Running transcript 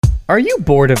Are you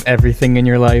bored of everything in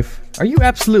your life? Are you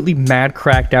absolutely mad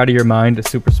cracked out of your mind to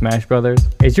Super Smash Brothers?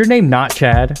 Is your name not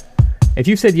Chad? If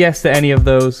you said yes to any of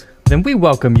those, then we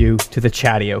welcome you to the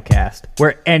Chatiocast,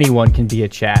 where anyone can be a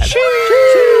Chad.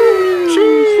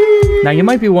 Now you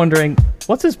might be wondering,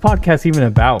 what's this podcast even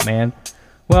about, man?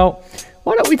 Well,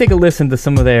 why don't we take a listen to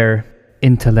some of their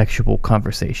intellectual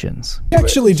conversations.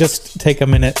 Actually, just take a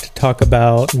minute to talk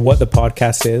about what the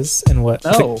podcast is and what...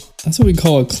 That's what we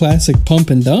call a classic pump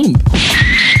and dump.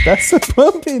 That's a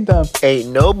pump and dump. Ain't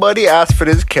nobody asked for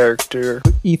this character.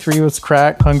 E3 was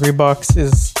cracked. Hungrybox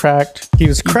is cracked. He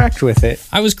was cracked with it.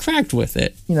 I was cracked with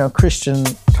it. You know, Christian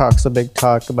talks a big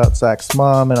talk about Zach's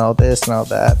mom and all this and all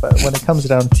that, but when it comes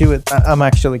down to it, I'm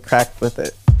actually cracked with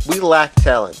it. We lack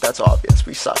talent. That's obvious.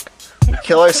 We suck. We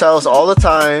kill ourselves all the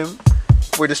time.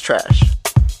 We're just trash.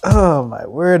 Oh my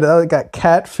word, I got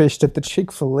catfished at the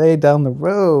Chick-fil-A down the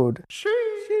road. Sure.